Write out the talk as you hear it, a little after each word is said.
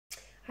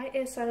Hi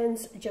air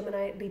signs,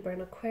 Gemini, Libra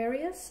and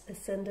Aquarius,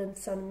 Ascendant,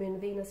 Sun, Moon,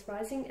 Venus,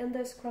 Rising, and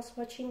those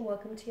cross-watching,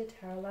 welcome to your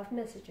Tarot Love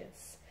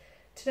Messages.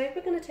 Today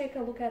we're going to take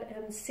a look at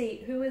and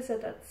see who is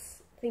it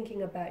that's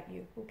thinking about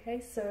you, okay?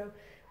 So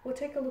we'll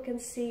take a look and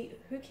see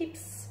who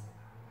keeps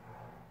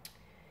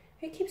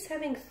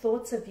having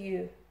thoughts of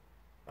you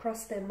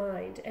cross their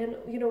mind, and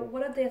you know,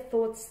 what are their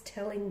thoughts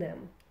telling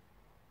them?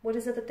 What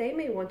is it that they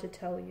may want to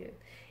tell you?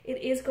 It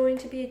is going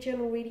to be a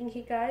general reading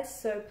here, guys,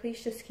 so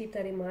please just keep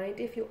that in mind.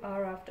 If you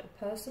are after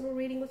a personal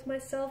reading with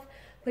myself,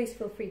 please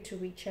feel free to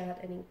reach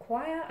out and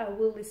inquire. I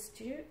will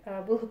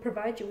will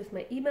provide you with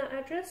my email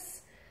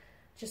address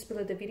just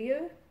below the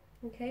video,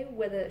 okay,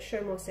 where the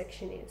show more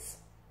section is.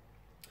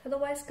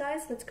 Otherwise,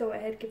 guys, let's go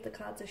ahead, give the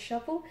cards a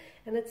shuffle,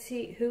 and let's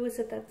see who is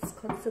it that's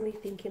constantly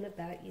thinking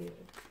about you.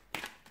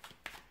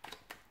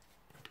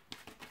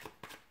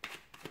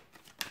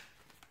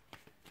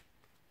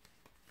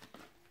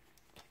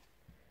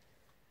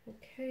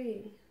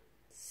 Okay,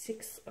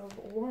 Six of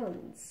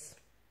Wands,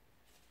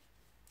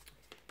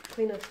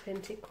 Queen of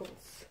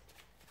Pentacles,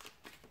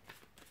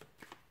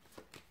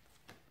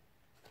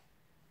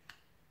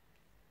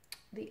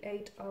 the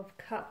Eight of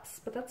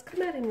Cups, but that's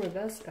come out in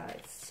reverse,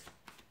 guys.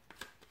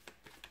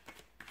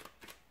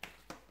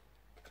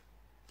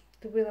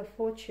 The Wheel of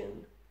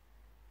Fortune,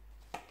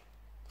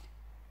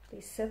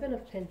 the Seven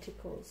of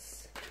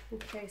Pentacles,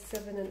 okay,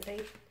 7 and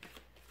 8.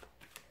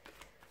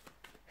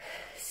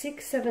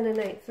 6, 7 and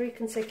 8, 3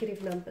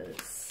 consecutive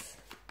numbers.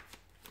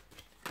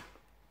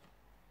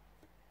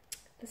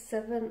 The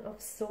Seven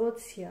of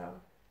Swords here.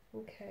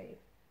 Okay.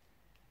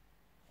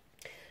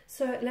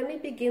 So let me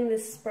begin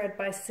this spread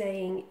by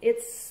saying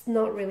it's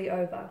not really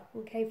over.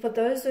 Okay. For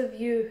those of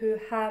you who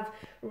have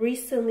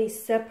recently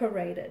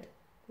separated,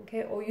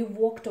 okay, or you've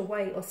walked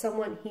away, or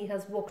someone here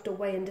has walked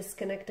away and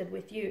disconnected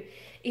with you,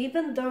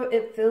 even though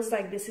it feels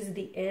like this is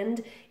the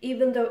end,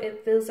 even though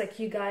it feels like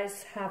you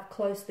guys have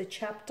closed the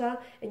chapter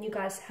and you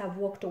guys have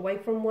walked away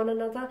from one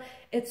another,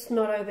 it's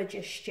not over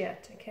just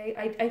yet, okay?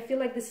 I feel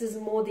like this is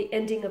more the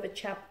ending of a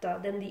chapter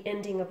than the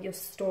ending of your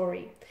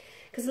story.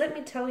 Because let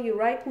me tell you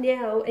right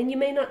now, and you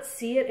may not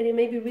see it, and it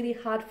may be really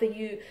hard for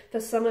you, for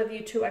some of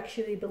you to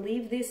actually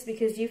believe this,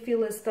 because you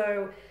feel as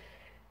though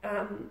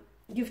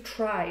you've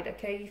tried,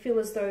 okay? You feel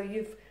as though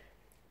you've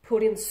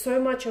put in so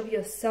much of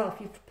yourself,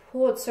 you've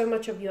poured so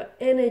much of your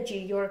energy,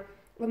 your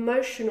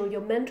emotional,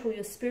 your mental,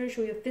 your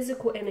spiritual, your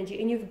physical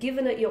energy, and you've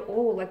given it your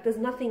all. Like there's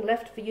nothing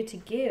left for you to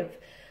give.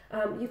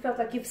 You felt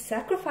like you've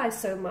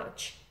sacrificed so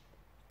much.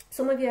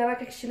 Some of you have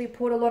actually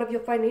poured a lot of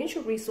your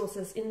financial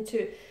resources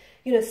into,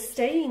 you know,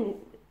 staying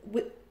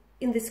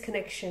in this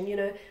connection, you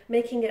know,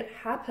 making it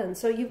happen.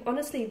 So you've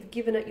honestly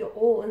given it your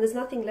all, and there's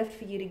nothing left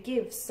for you to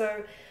give.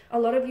 So a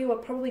lot of you are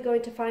probably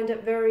going to find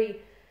it very,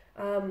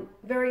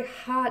 very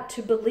hard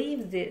to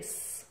believe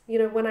this. You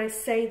know, when I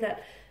say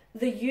that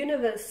the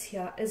universe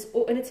here is,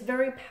 and it's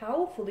very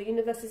powerful, the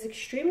universe is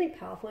extremely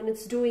powerful, and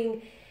it's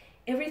doing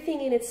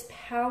everything in its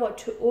power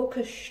to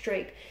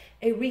orchestrate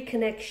a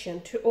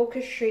reconnection, to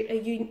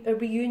orchestrate a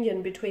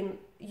reunion between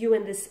you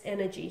and this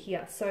energy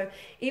here. So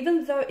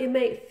even though it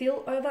may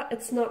feel over,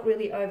 it's not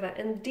really over.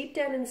 And deep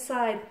down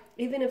inside,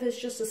 even if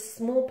it's just a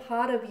small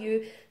part of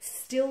you,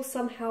 still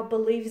somehow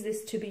believes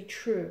this to be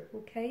true,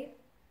 okay?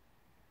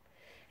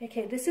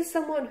 Okay, this is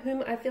someone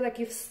whom I feel like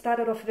you've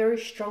started off very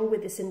strong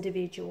with this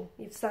individual.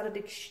 You've started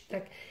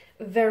like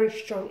very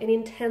strong, an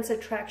intense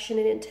attraction,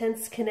 an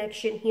intense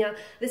connection here.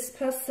 This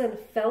person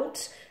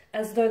felt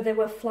as though they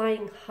were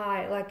flying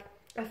high. Like,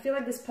 I feel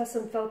like this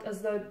person felt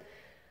as though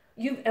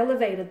you've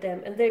elevated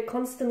them, and they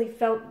constantly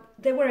felt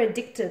they were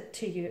addicted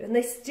to you, and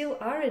they still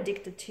are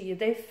addicted to you.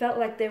 They felt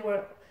like they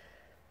were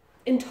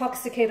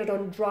intoxicated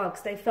on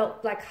drugs. They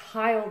felt like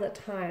high all the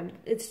time.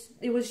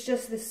 It was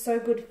just this so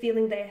good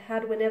feeling they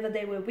had whenever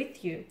they were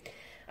with you.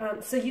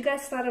 So you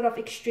guys started off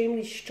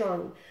extremely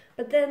strong,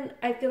 but then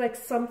I feel like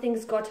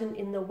something's gotten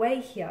in the way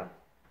here.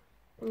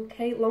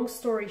 Okay, long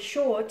story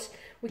short,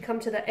 we come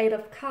to the Eight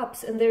of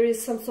Cups, and there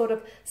is some sort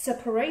of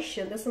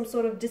separation. There's some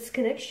sort of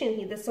disconnection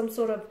here. There's some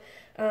sort of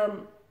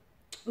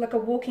like a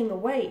walking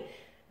away.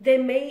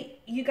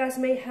 You guys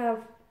may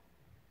have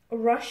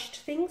rushed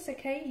things,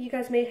 okay? You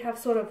guys may have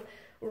sort of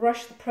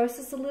rushed the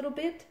process a little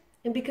bit,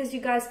 and because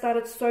you guys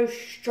started so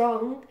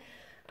strong,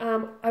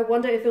 I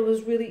wonder if it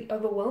was really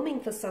overwhelming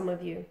for some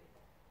of you.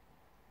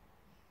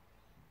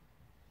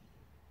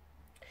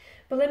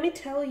 But let me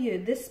tell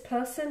you, this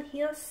person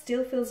here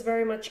still feels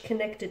very much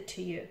connected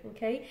to you,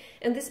 okay?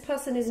 And this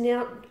person is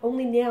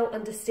only now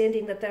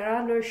understanding that there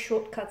are no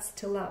shortcuts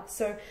to love.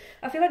 So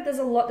I feel like there's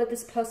a lot that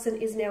this person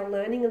is now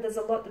learning, and there's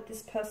a lot that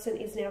this person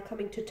is now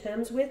coming to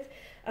terms with.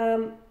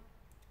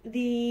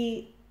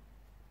 The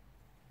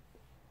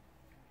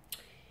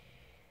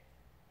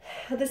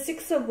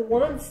Six of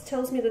Wands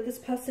tells me that this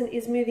person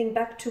is moving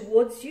back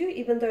towards you,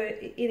 even though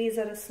it is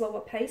at a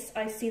slower pace.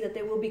 I see that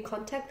there will be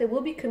contact, there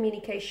will be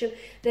communication,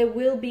 there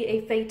will be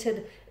a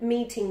fated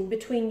meeting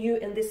between you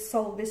and this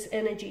soul, this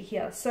energy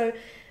here. So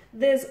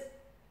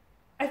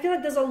I feel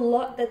like there's a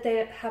lot that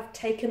they have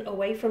taken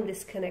away from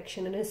this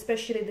connection, and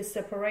especially this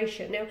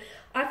separation. Now,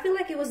 I feel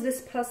like it was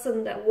this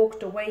person that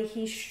walked away.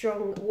 He's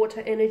strong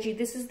water energy.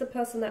 This is the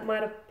person that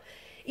might have,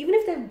 even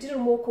if they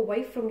didn't walk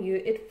away from you,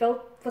 it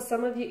felt, for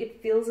some of you,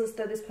 it feels as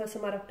though this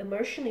person might have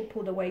emotionally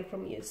pulled away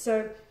from you.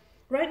 So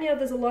right now,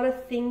 there's a lot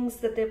of things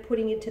that they're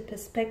putting into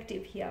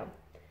perspective here.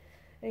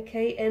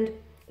 Okay, and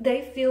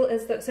they feel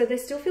as though, so they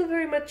still feel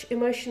very much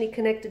emotionally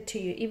connected to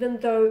you, even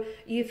though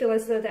you feel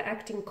as though they're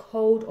acting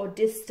cold or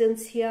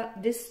distant,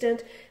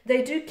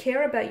 they do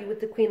care about you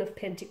with the Queen of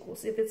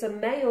Pentacles. If it's a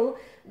male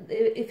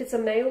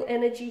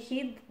energy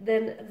here,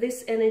 then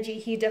this energy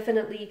here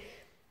definitely,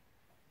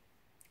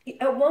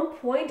 at one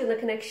point in the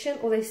connection,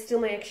 or they still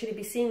may actually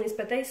be seeing this,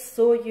 but they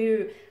saw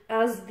you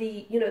as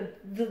the, you know,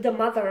 the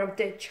mother of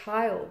their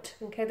child.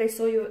 Okay, they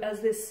saw you as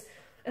this,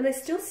 and they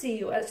still see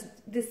you as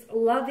this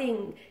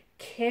loving,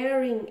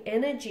 caring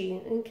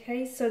energy.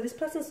 Okay, so this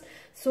person's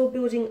still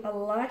building a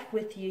life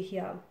with you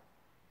here.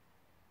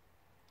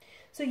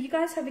 So you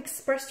guys have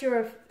expressed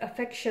your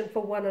affection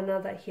for one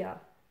another here.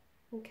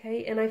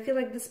 Okay, and I feel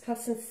like this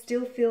person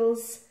still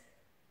feels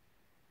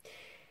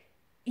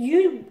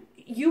you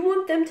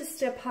want them to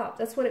step up.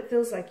 That's what it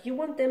feels like. You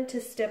want them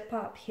to step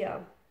up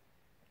here.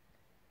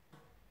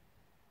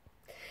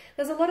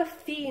 There's a lot of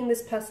fear in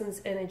this person's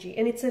energy,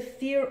 and it's a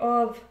fear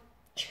of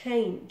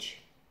change.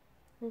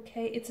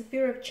 Okay, it's a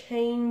fear of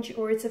change,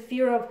 or it's a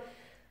fear of,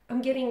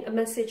 I'm getting a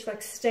message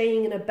like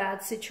staying in a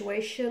bad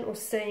situation or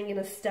staying in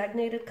a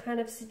stagnated kind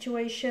of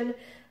situation.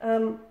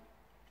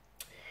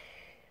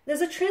 There's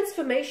a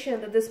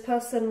transformation that this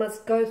person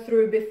must go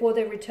through before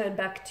they return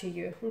back to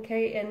you.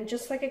 Okay, and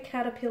just like a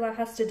caterpillar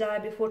has to die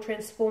before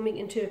transforming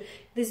into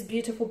this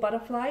beautiful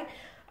butterfly,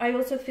 I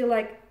also feel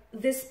like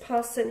this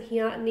person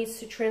here needs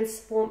to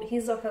transform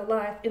his or her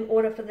life in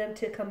order for them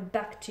to come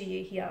back to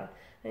you here.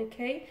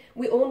 Okay,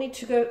 we all need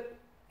to go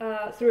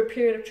through a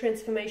period of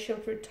transformation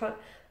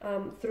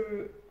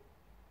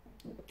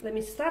let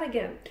me start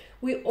again.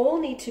 We all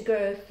need to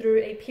go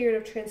through a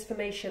period of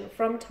transformation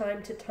from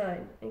time to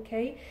time.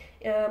 Okay,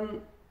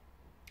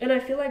 and I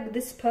feel like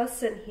this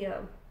person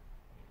here,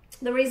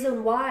 the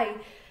reason why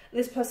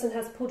this person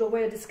has pulled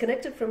away or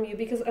disconnected from you,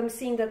 because I'm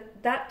seeing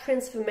that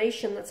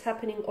transformation that's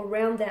happening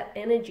around that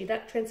energy,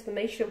 that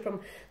transformation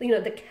from, you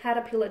know, the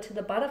caterpillar to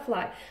the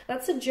butterfly,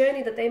 that's a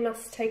journey that they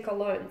must take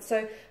alone.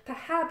 So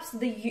perhaps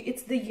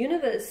it's the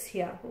universe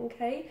here.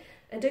 Okay,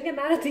 and don't get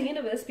mad at the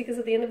universe, because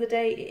at the end of the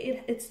day,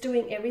 it's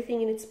doing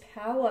everything in its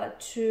power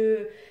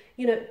to,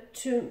 you know,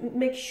 to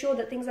make sure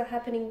that things are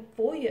happening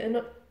for you and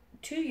not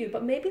to you.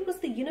 But maybe it was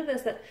the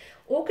universe that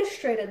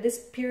orchestrated this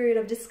period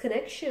of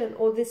disconnection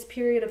or this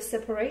period of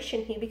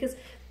separation here, because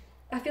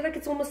I feel like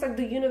it's almost like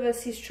the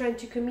universe is trying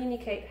to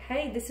communicate,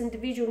 hey, this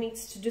individual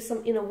needs to do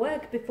some inner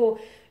work before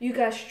you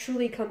guys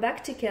truly come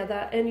back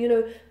together and, you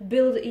know,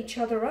 build each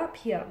other up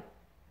here.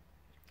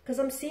 Because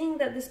I'm seeing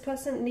that this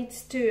person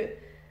needs to,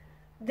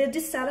 they're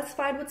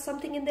dissatisfied with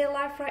something in their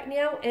life right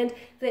now, and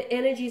their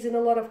energy is in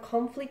a lot of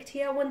conflict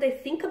here. When they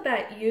think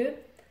about you,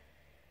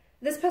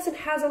 this person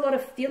has a lot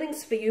of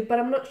feelings for you, but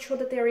I'm not sure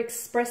that they're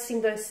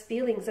expressing those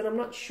feelings, and I'm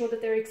not sure that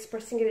they're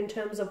expressing it in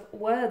terms of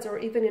words or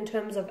even in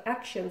terms of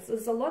actions.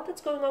 There's a lot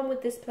that's going on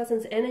with this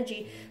person's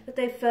energy that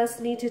they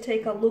first need to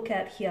take a look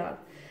at here.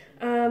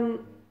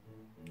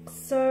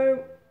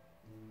 So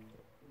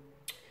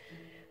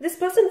this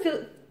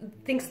person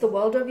thinks the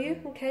world of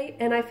you, okay?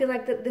 And I feel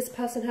like that this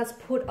person has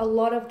put a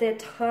lot of their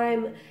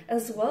time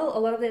as well, a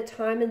lot of their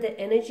time and their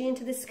energy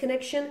into this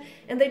connection.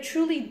 And they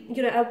truly,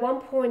 you know, at one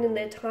point in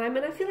their time,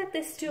 and I feel like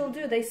they still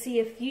do, they see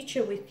a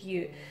future with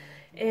you.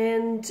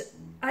 And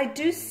I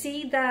do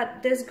see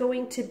that there's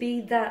going to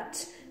be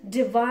that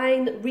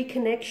divine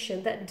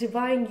reconnection, that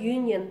divine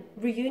reunion,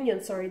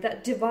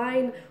 that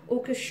divine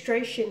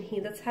orchestration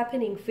here that's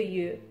happening for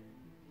you.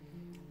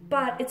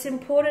 But it's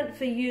important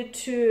for you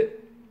to,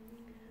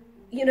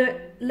 you know,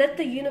 let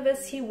the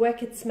universe here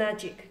work its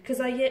magic, because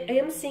I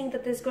am seeing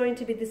that there's going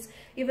to be this,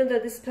 even though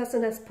this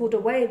person has pulled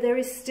away, there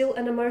is still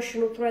an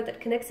emotional thread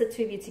that connects the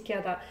two of you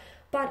together.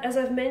 But as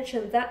I've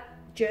mentioned, that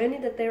journey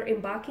that they're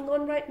embarking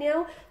on right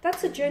now,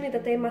 that's a journey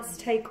that they must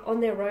take on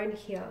their own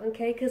here,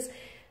 okay? Because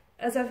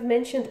as I've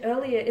mentioned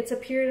earlier, it's a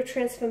period of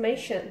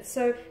transformation.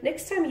 So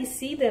next time you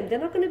see them, they're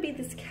not going to be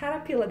this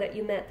caterpillar that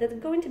you met. They're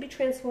going to be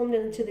transformed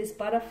into this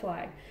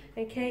butterfly,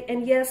 okay?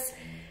 And yes,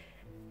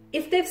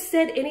 if they've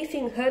said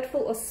anything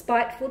hurtful or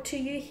spiteful to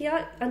you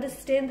here,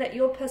 understand that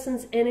your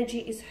person's energy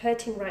is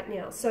hurting right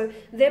now. So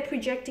they're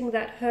projecting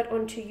that hurt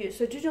onto you.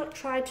 So do not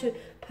try to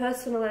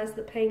personalize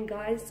the pain,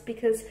 guys,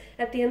 because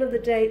at the end of the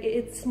day,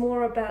 it's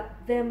more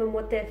about them and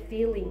what they're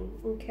feeling,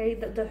 okay?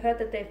 The hurt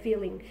that they're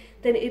feeling,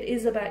 than it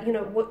is about, you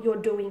know, what you're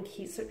doing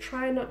here. So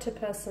try not to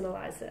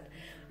personalize it.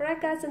 All right,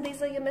 guys, and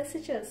these are your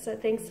messages. So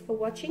thanks for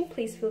watching.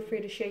 Please feel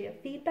free to share your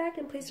feedback,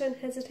 and please don't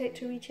hesitate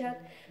to reach out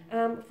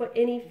for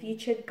any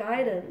future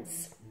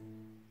guidance.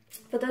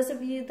 For those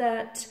of you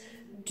that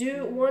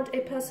do want a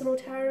personal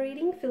tarot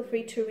reading, feel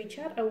free to reach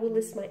out. I will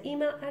list my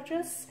email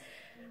address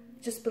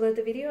just below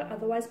the video.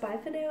 Otherwise, bye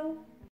for now.